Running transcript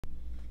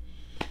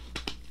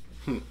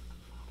I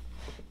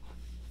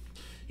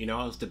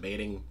was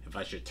debating if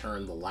I should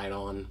turn the light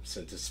on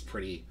since it's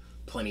plenty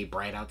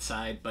bright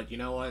outside, but you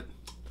know what?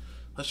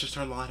 Let's just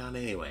turn the light on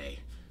anyway.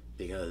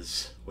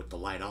 Because with the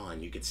light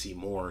on, you can see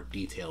more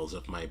details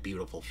of my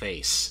beautiful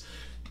face.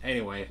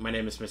 Anyway, my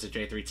name is Mr.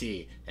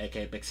 J3T,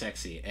 aka Big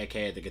Sexy,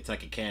 aka the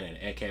Kentucky Cannon,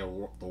 aka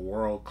the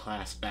World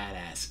Class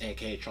Badass,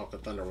 aka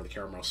Chocolate Thunder with a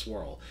Caramel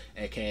Swirl,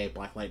 aka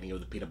Black Lightning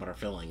with a Peanut Butter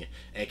Filling,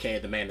 aka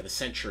the Man of the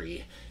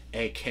Century,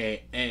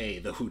 aka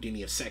the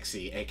Houdini of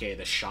Sexy, aka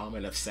the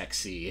Shaman of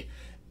Sexy,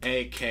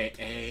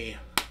 aka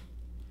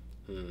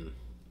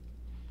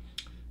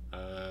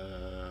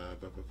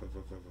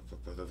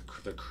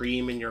the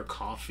cream in your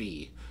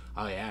coffee.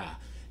 Oh yeah,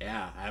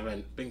 yeah. I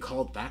haven't been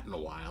called that in a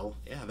while.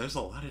 Yeah, there's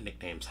a lot of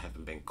nicknames I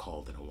haven't been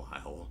called in a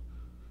while.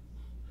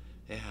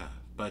 Yeah,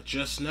 but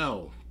just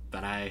know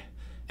that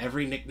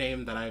every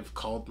nickname that I've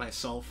called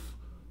myself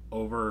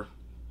over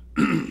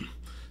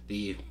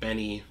the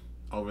many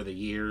over the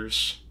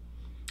years,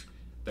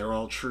 they're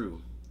all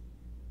true.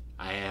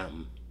 I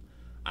am.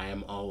 I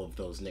am all of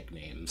those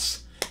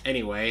nicknames.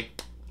 Anyway,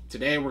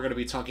 today we're going to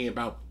be talking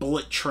about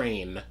Bullet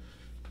Train.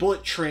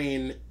 Bullet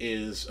Train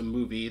is a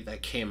movie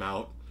that came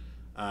out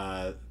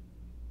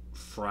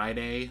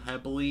Friday, I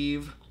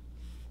believe.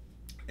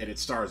 And it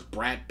stars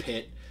Brad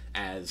Pitt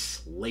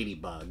as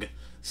Ladybug.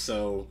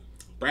 So,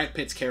 Brad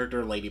Pitt's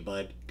character,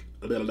 Ladybug,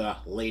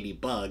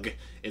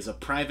 is a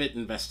private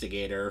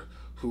investigator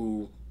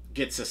who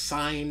gets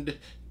assigned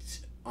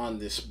on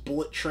this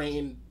bullet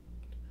train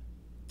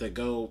to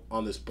go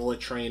on this bullet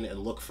train and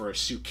look for a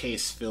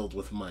suitcase filled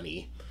with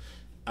money.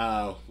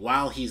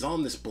 While he's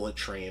on this bullet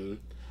train,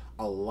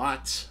 a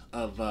lot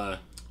of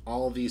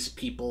all these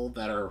people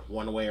that are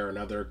one way or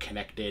another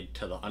connected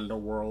to the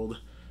underworld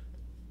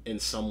in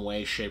some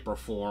way, shape, or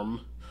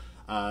form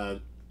are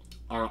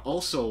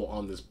also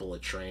on this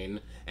bullet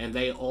train, and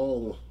they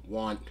all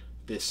want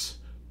this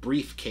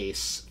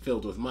briefcase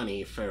filled with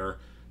money for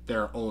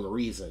their own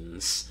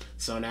reasons.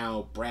 So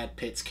now Brad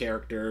Pitt's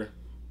character,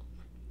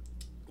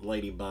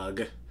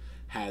 Ladybug,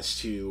 has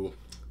to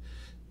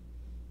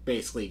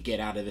basically get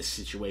out of this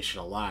situation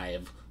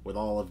alive with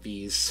all of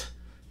these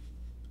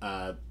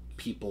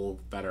people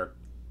that are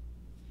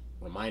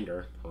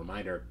reminder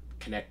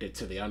connected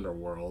to the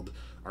underworld,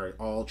 are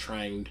all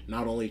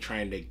not only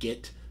trying to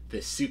get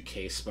this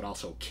suitcase but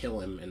also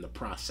kill him in the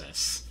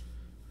process.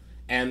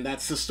 And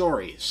that's the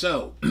story.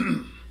 So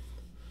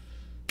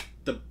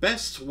the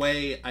best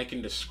way I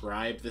can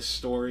describe this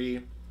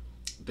story,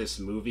 this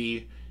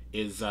movie,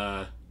 is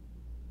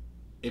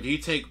if you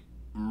take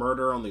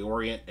Murder on the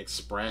Orient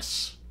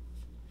Express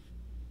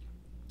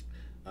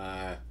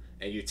and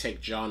you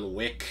take John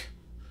Wick,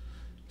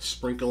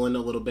 sprinkle in a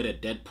little bit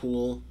of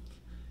Deadpool,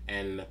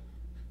 and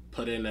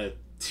put in a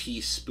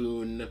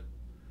teaspoon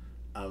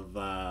of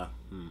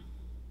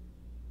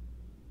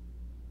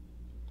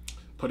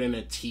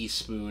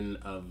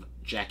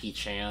Jackie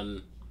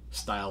Chan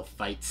style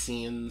fight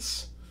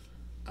scenes,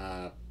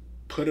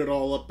 put it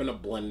all up in a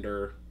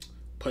blender,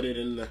 put it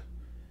in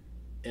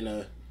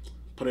a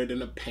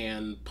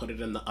pan, put it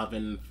in the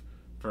oven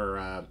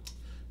for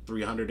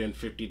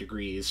 350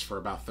 degrees for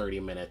about 30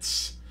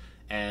 minutes,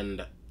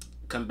 and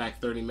come back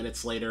 30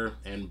 minutes later,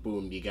 and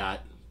boom, you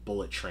got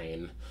Bullet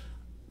Train.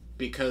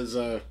 Because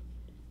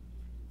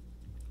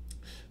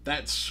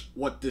that's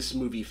what this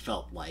movie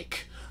felt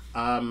like.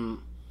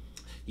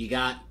 You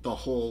got the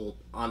whole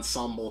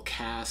ensemble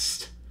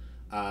cast,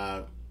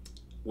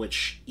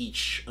 which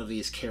each of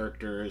these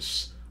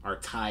characters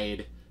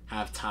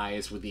have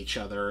ties with each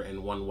other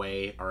in one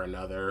way or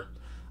another.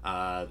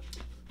 And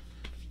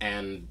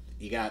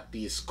you got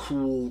these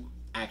cool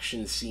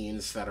action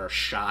scenes that are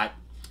shot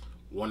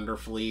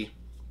wonderfully.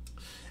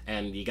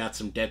 And you got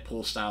some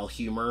Deadpool-style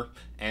humor.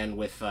 And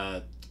with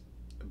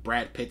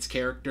Brad Pitt's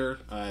character,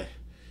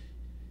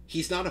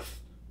 he's not a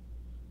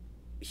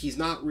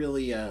hitman,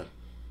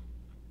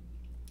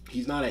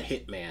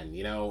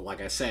 you know?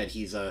 Like I said,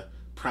 he's a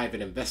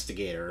private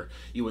investigator.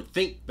 You would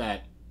think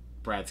that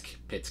Brad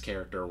Pitt's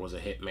character was a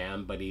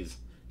hitman, but he's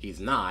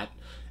not.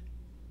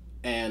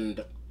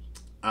 And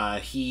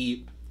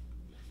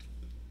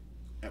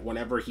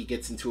whenever he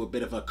gets into a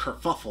bit of a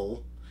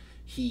kerfuffle,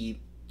 he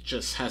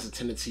just has a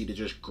tendency to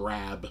just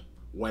grab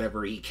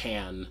whatever he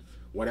can,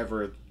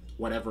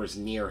 whatever's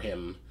near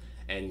him,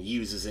 and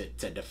uses it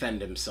to defend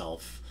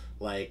himself.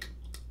 Like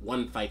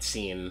one fight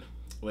scene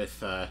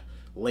with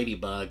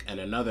Ladybug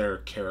and another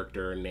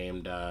character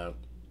named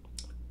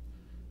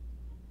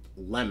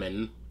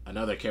Lemon.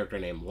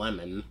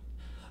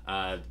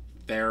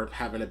 They're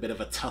having a bit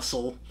of a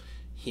tussle.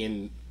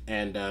 When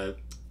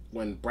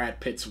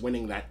Brad Pitt's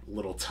winning that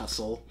little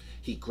tussle,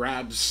 he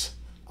grabs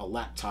a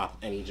laptop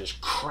and he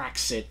just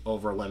cracks it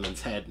over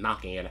Lemon's head,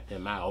 knocking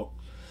him out.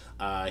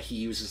 He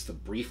uses the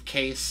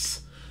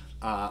briefcase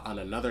on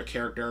another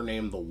character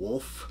named the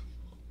Wolf.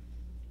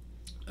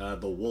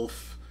 The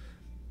Wolf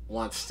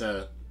wants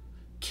to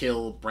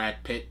kill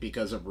Brad Pitt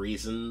because of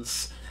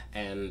reasons,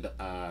 and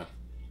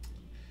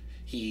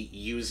he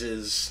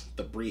uses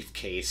the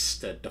briefcase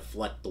to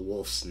deflect the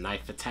Wolf's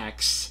knife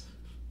attacks.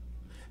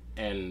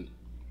 and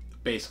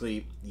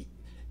basically,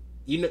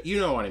 you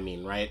know what I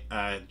mean, right?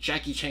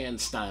 Jackie Chan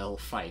style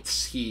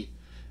fights.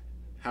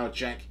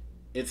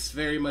 It's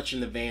very much in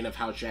the vein of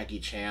how Jackie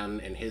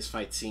Chan and his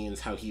fight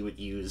scenes, how he would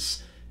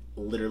use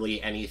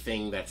literally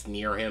anything that's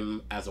near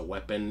him as a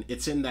weapon.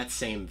 It's in that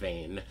same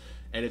vein,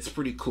 and it's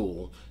pretty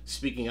cool.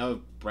 Speaking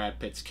of Brad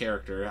Pitt's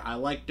character, I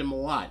liked him a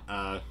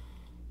lot.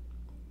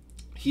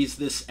 He's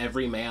this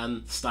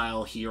everyman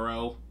style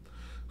hero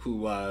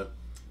who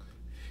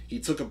he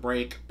took a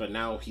break, but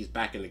now he's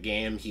back in the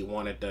game. He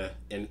wanted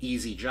an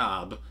easy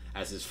job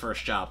as his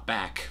first job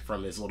back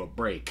from his little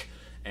break,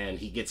 and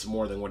he gets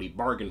more than what he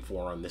bargained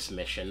for on this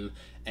mission.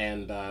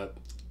 And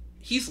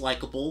he's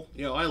likable.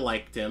 You know, I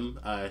liked him.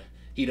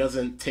 He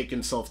doesn't take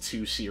himself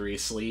too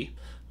seriously.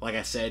 Like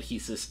I said,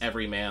 he's this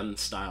everyman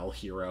style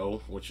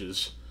hero, which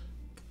is,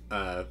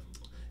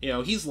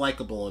 he's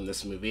likable in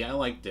this movie. I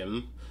liked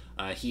him.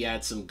 He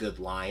had some good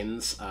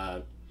lines.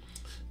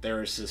 There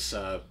was this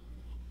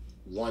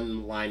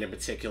one line in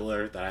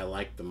particular that I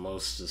liked the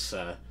most. Is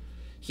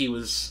he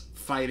was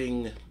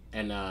fighting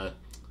a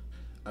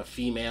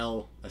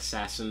female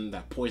assassin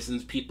that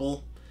poisons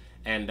people,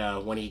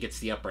 and when he gets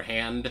the upper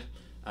hand,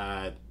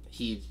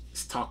 he's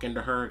talking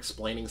to her,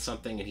 explaining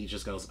something, and he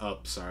just goes, "Oh,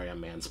 sorry,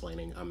 I'm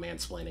mansplaining.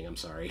 I'm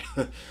sorry."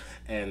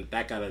 And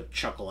that got a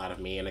chuckle out of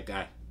me, and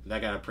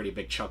that got a pretty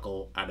big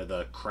chuckle out of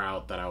the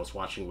crowd that I was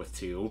watching with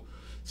too.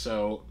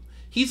 So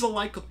he's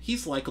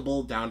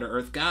likable, down to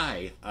earth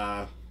guy.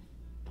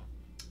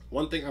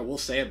 One thing I will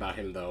say about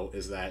him though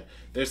is that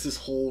there's this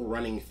whole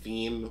running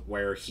theme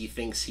where he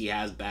thinks he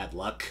has bad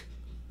luck.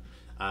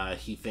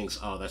 He thinks,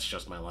 oh, that's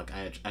just my luck.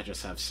 I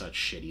just have such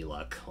shitty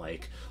luck.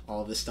 Like,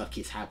 all this stuff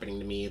keeps happening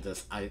to me.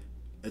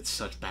 It's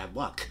such bad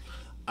luck.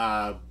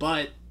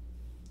 But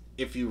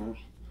if you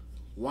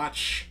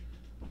watch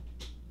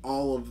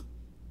all of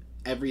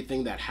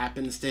everything that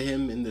happens to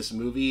him in this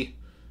movie,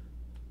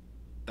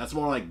 that's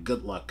more like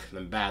good luck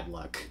than bad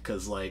luck.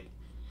 Because, like,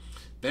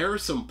 there are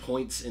some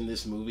points in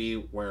this movie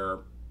where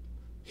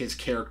his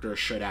character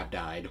should have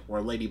died,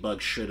 where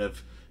Ladybug should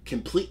have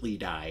completely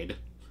died,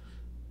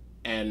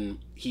 and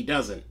he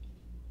doesn't.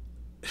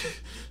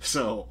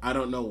 So I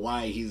don't know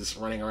why he's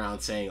running around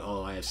saying,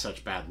 "Oh, I have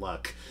such bad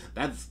luck."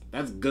 That's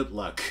good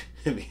luck,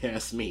 if you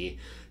ask me.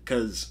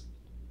 Because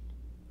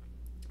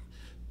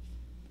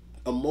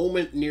a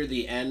moment near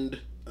the end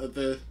of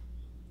the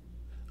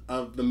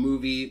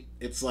movie,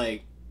 it's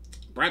like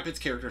Brad Pitt's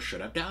character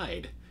should have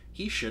died.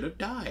 He should have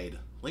died.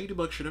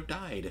 Ladybug should have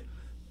died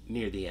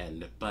near the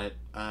end, but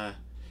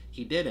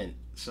he didn't.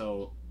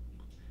 So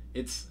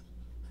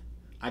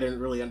I didn't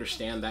really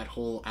understand that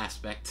whole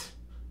aspect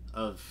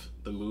of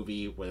the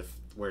movie with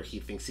where he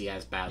thinks he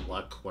has bad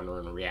luck when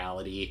in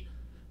reality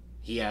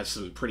he has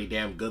some pretty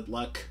damn good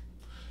luck.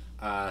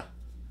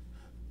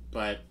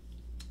 But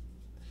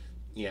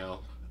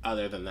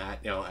other than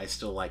that, I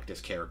still like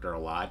this character a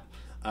lot.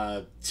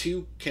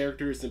 Two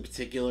characters in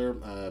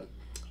particular.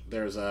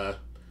 There's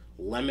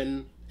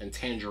Lemon and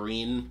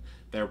Tangerine.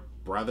 They're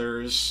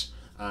brothers.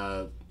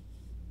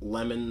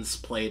 Lemon's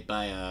played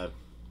by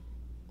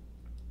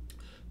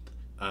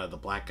the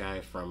black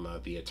guy from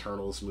the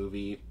Eternals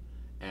movie,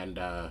 and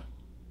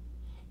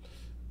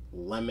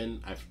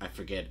Lemon, I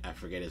forget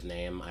his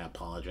name. I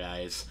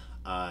apologize.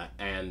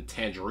 And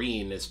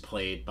Tangerine is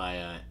played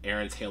by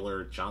Aaron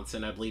Taylor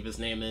Johnson, I believe his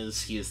name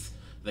is. He's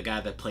the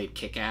guy that played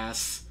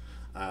Kick-Ass.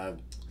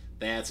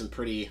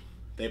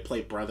 They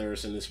played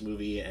brothers in this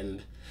movie,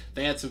 and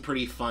they had some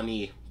pretty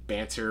funny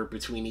banter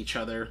between each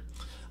other.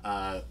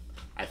 I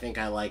think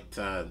I liked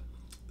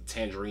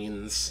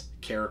Tangerine's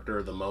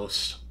character the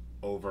most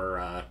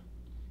over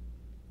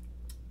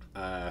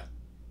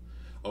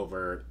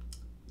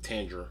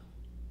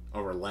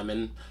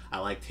Lemon. I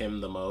liked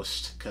him the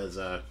most because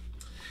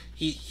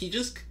he's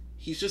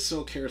just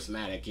so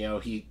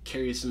charismatic. He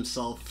carries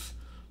himself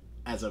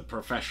as a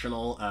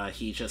professional.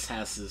 He just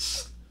has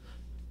this.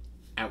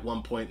 At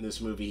one point in this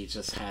movie, he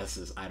just has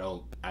this I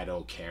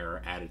don't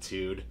care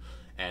attitude,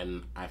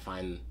 and I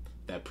find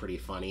that pretty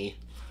funny.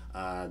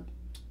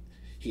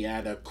 He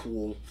had a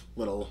cool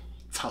little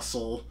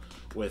tussle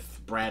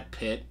with Brad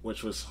Pitt,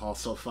 which was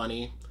also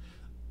funny.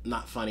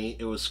 Not funny,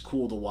 it was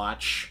cool to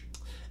watch.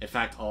 In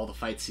fact, all the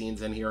fight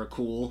scenes in here are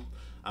cool.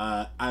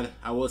 I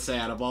will say,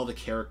 out of all the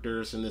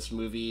characters in this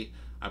movie,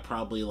 I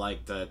probably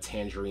liked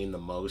Tangerine the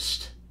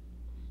most.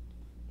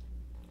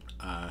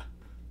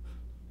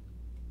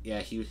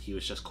 Yeah, he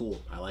was just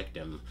cool. I liked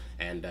him.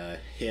 And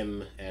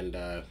him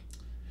and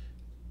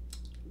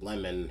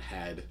Lemon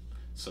had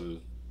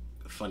some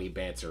funny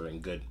banter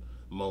and good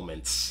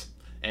moments.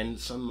 And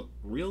some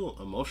real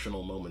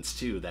emotional moments,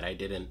 too, that I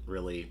didn't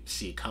really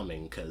see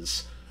coming.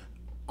 Because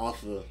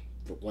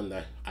when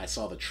I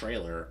saw the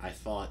trailer, I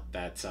thought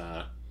that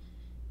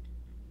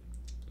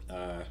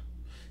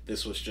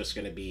this was just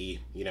going to be,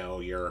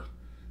 your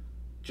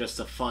just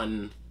a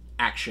fun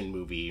action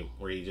movie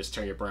where you just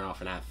turn your brain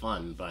off and have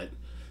fun. But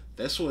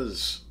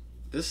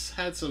this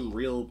had some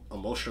real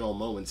emotional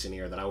moments in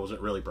here that I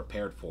wasn't really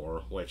prepared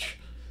for, which,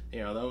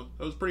 that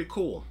was pretty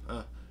cool.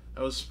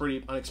 That was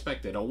pretty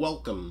unexpected. A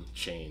welcome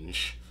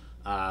change.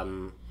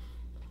 Um,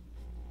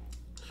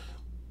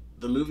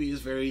 the movie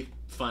is very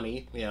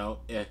funny.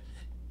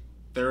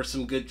 There are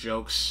some good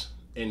jokes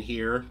in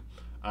here.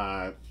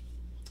 Uh,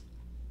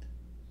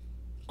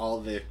 all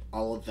of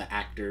the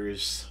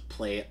actors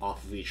play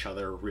off of each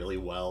other really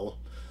well.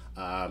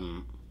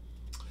 Um,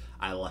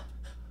 I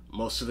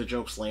Most of the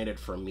jokes landed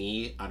for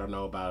me. I don't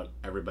know about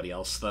everybody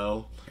else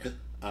though.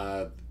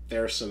 Uh,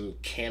 there are some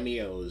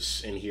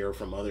cameos in here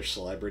from other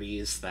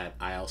celebrities that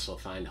I also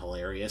find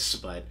hilarious,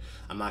 but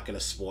I'm not gonna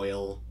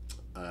spoil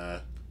uh,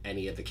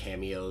 any of the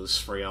cameos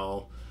for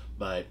y'all.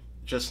 But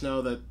just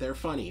know that they're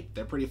funny.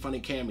 They're pretty funny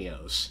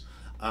cameos.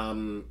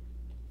 Um,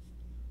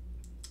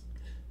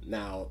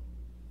 Now,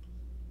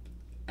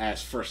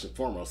 as first and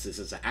foremost, this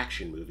is an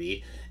action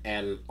movie,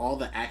 and all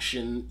the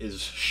action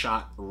is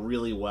shot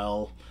really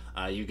well.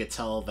 You could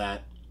tell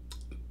that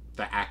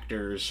the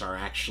actors are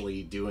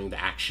actually doing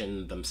the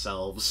action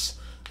themselves.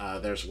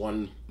 There's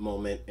one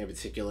moment in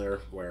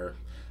particular where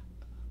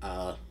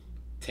uh,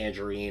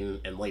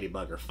 Tangerine and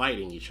Ladybug are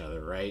fighting each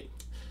other, right?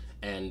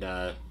 And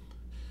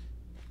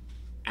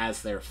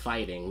as they're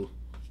fighting,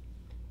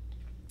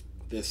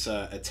 this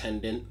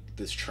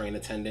train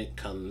attendant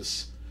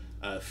comes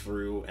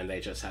through, and they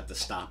just have to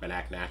stop and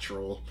act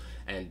natural.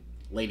 And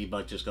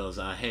Ladybug just goes,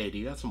 "Hey, do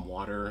you have some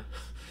water?"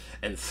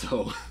 And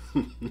so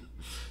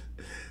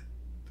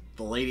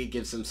the lady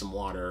gives him some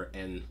water,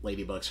 and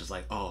Ladybug's just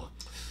like, "Oh,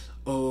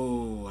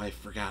 I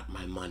forgot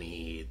my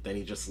money." Then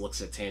he just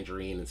looks at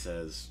Tangerine and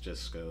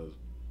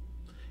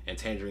and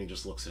Tangerine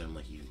just looks at him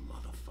like, "You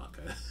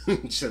motherfucker."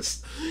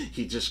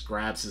 He just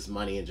grabs his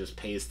money and just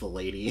pays the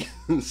lady.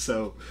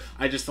 So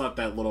I just thought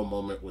that little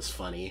moment was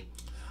funny.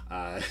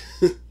 Uh,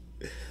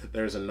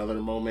 there's another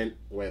moment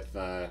with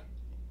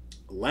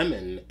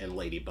Lemon and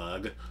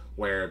Ladybug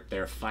where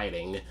they're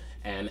fighting,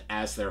 and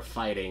as they're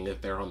fighting,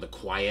 they're on the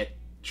quiet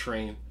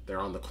train. They're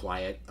on the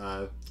quiet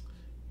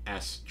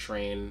S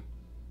train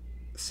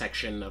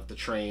section of the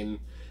train,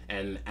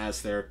 and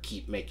as they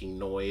keep making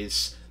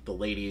noise, the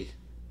lady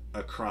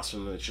across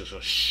from them just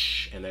goes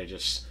shh, and they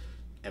just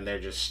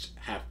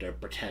have to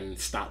pretend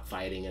stop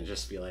fighting and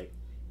just be like,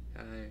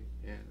 "Hi,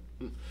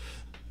 yeah."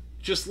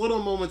 Just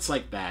little moments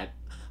like that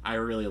I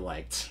really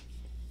liked.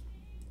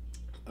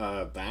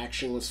 The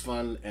action was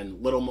fun,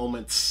 and little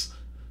moments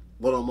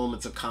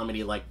of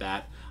comedy like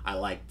that, I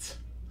liked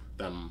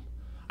them.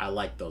 I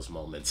liked those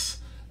moments.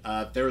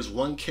 There's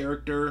one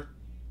character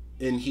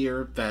in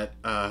here that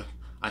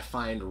I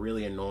find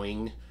really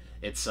annoying.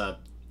 It's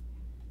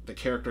the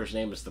character's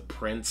name is the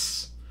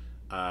Prince,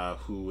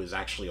 who is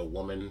actually a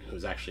woman,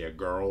 who's actually a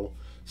girl.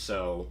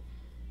 So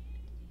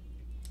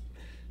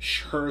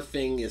her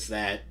thing is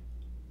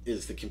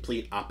the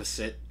complete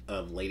opposite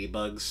of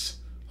Ladybug's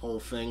whole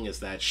thing, is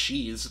that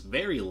she's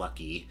very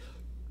lucky,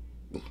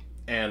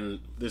 and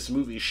this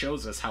movie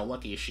shows us how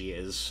lucky she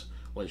is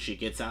when she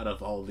gets out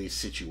of all these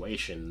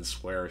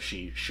situations where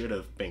she should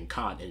have been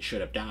caught and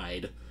should have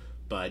died,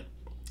 but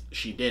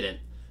she didn't.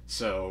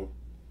 So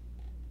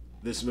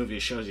this movie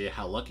shows you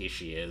how lucky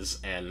she is,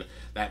 and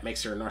that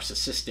makes her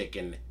narcissistic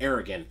and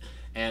arrogant.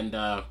 And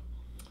the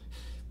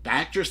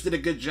actress did a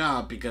good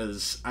job,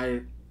 because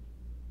I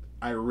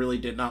really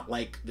did not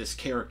like this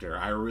character.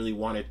 I really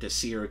wanted to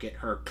see her get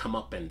her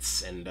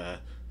comeuppance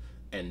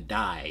and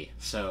die.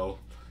 So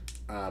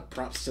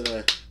props to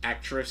the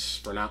actress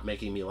for not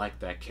making me like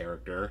that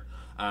character.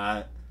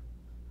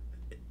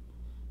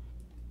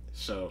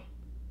 So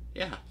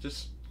yeah,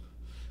 just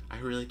I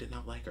really did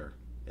not like her.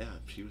 Yeah,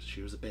 she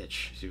was a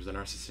bitch. She was a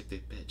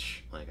narcissistic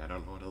bitch. Like, I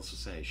don't know what else to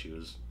say. She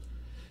was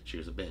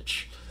a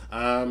bitch.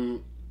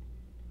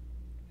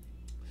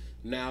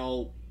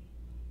 Now,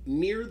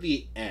 near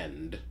the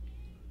end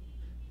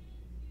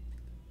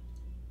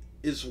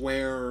is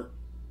where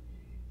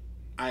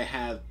I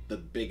had the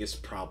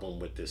biggest problem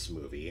with this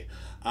movie.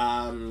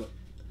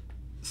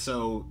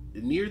 So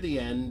near the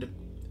end,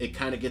 it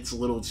kind of gets a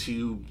little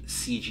too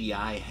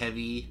CGI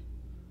heavy,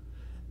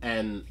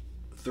 and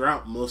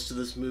throughout most of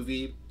this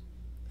movie,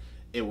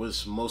 it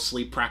was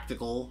mostly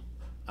practical.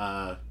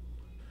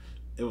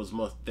 They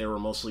were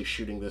mostly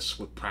shooting this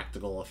with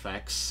practical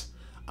effects,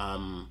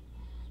 and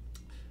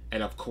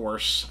of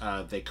course,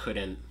 they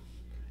couldn't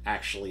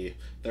actually.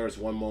 There was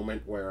one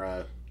moment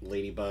where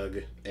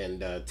Ladybug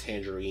and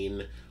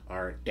Tangerine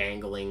are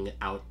dangling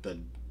out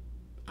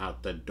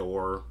the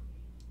doorway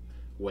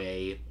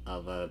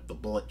of the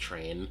bullet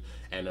train,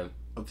 and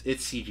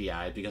it's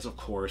CGI, because of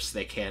course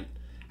they can't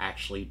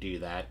actually do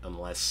that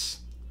unless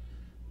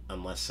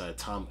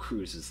Tom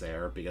Cruise is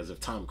there, because if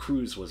Tom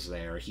Cruise was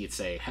there, he'd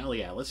say, "Hell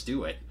yeah, let's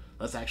do it.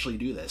 Let's actually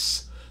do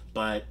this."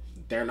 But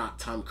they're not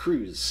Tom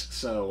Cruise,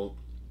 so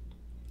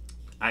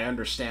I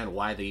understand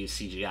why they use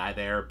CGI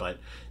there. But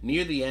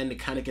near the end, it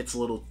kind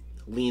of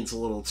leans a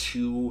little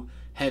too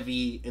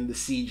heavy in the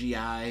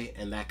CGI,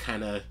 and that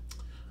kind of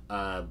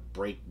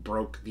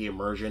broke the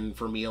immersion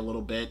for me a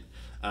little bit.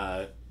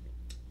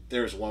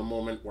 There's one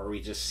moment where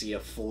we just see a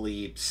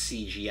fully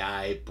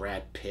CGI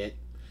Brad Pitt,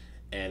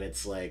 and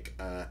it's like,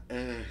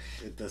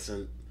 it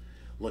doesn't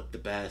look the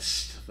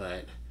best,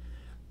 but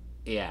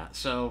yeah.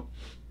 So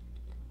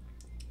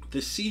The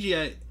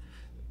CGI,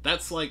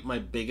 that's like my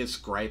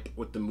biggest gripe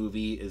with the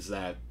movie, is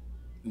that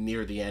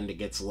near the end it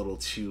gets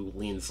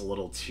leans a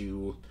little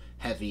too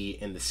heavy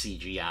in the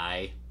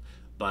CGI.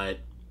 But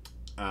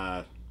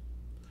uh,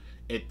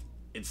 it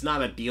it's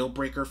not a deal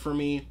breaker for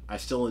me. I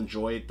still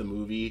enjoyed the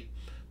movie,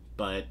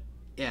 but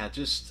yeah,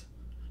 just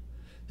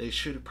they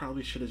should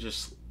have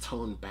just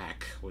toned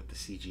back with the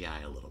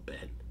CGI a little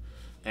bit.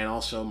 And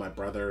also, my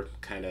brother,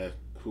 kind of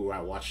who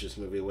I watched this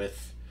movie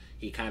with,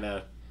 he kind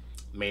of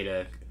made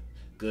a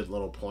good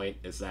little point,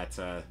 is that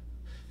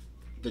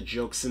the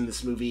jokes in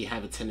this movie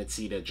have a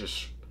tendency to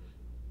just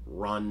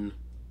run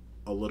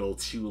a little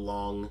too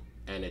long,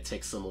 and it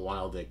takes them a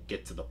while to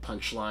get to the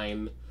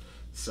punchline.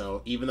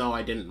 So even though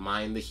I didn't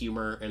mind the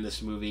humor in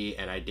this movie,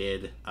 and I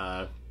did,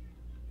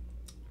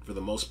 for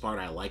the most part,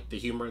 I liked the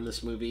humor in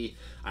this movie,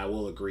 I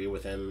will agree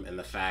with him in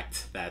the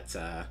fact that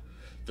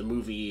the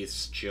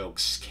movie's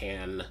jokes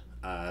can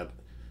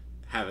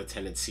have a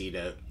tendency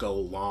to go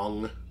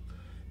long,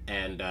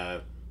 and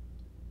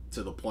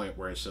to the point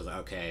where it's just,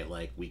 okay,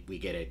 like, we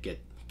get it, can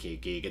you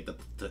get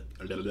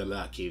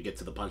can you get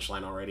to the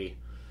punchline already?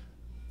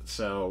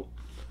 So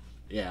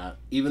yeah,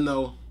 even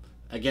though,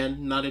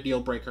 again, not a deal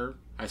breaker,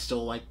 I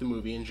still like the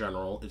movie in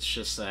general. It's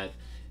just that,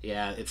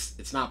 yeah,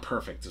 it's not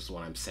perfect is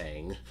what I'm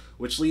saying,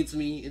 which leads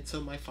me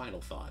into my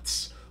final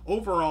thoughts.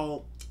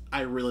 Overall,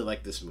 I really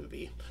like this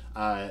movie.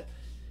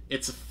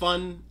 It's a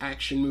fun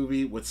action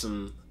movie with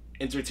some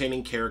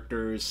entertaining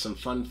characters, some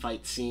fun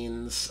fight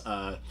scenes,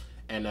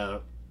 and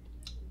a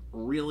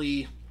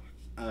really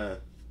and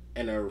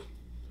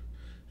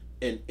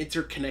an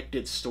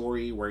interconnected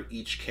story where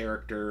each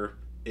character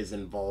is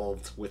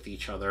involved with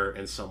each other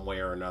in some way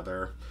or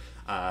another.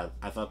 I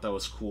thought that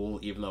was cool,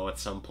 even though at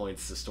some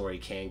points the story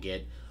can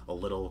get a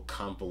little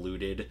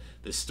convoluted.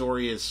 The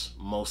story is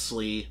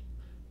mostly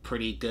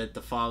pretty good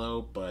to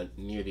follow, but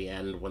near the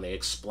end, when they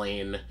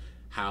explain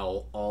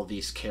how all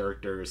these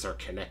characters are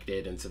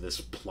connected into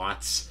this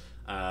plots,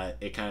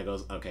 it kind of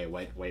goes, okay,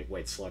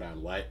 wait, slow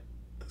down, what?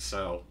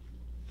 So,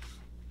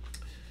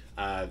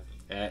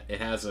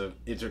 it has a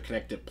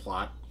interconnected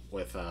plot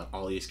with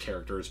all these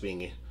characters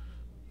being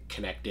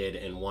connected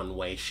in one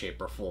way,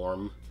 shape, or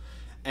form,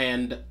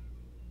 and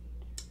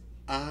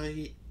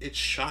it's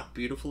shot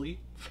beautifully.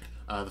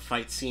 The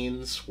fight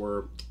scenes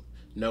were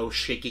no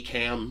shaky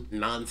cam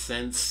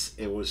nonsense.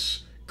 It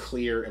was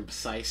clear and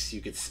precise.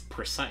 You could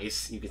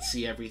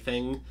see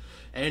everything,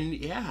 and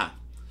yeah,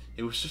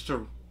 it was just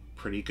a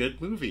pretty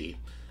good movie.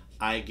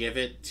 I give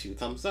it 2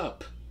 thumbs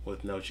up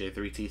with no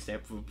J3T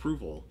stamp of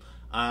approval.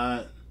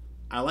 I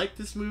like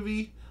this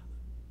movie.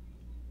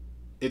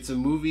 It's a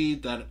movie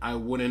that I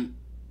wouldn't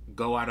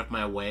go out of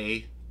my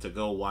way to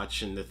go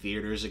watch in the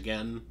theaters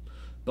again,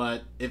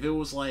 but if it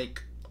was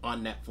like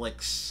on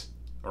Netflix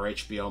or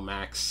HBO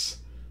Max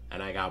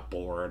and I got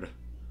bored,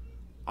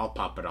 I'll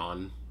pop it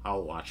on.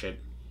 I'll watch it,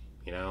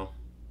 you know?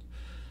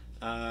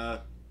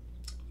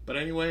 But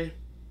anyway,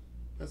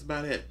 that's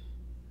about it.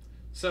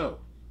 So,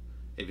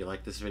 if you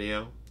like this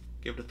video,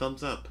 give it a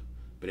thumbs up.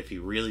 But if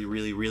you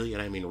really,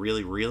 and I mean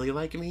really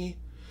like me,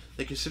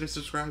 then consider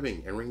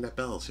subscribing and ring that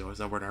bell so you always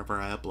know whenever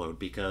I upload,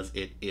 because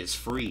it is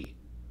free.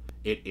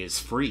 It is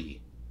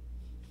free.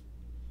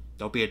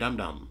 Don't be a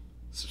dum-dum.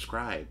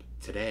 Subscribe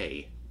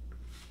today.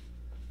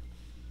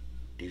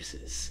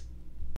 Deuces.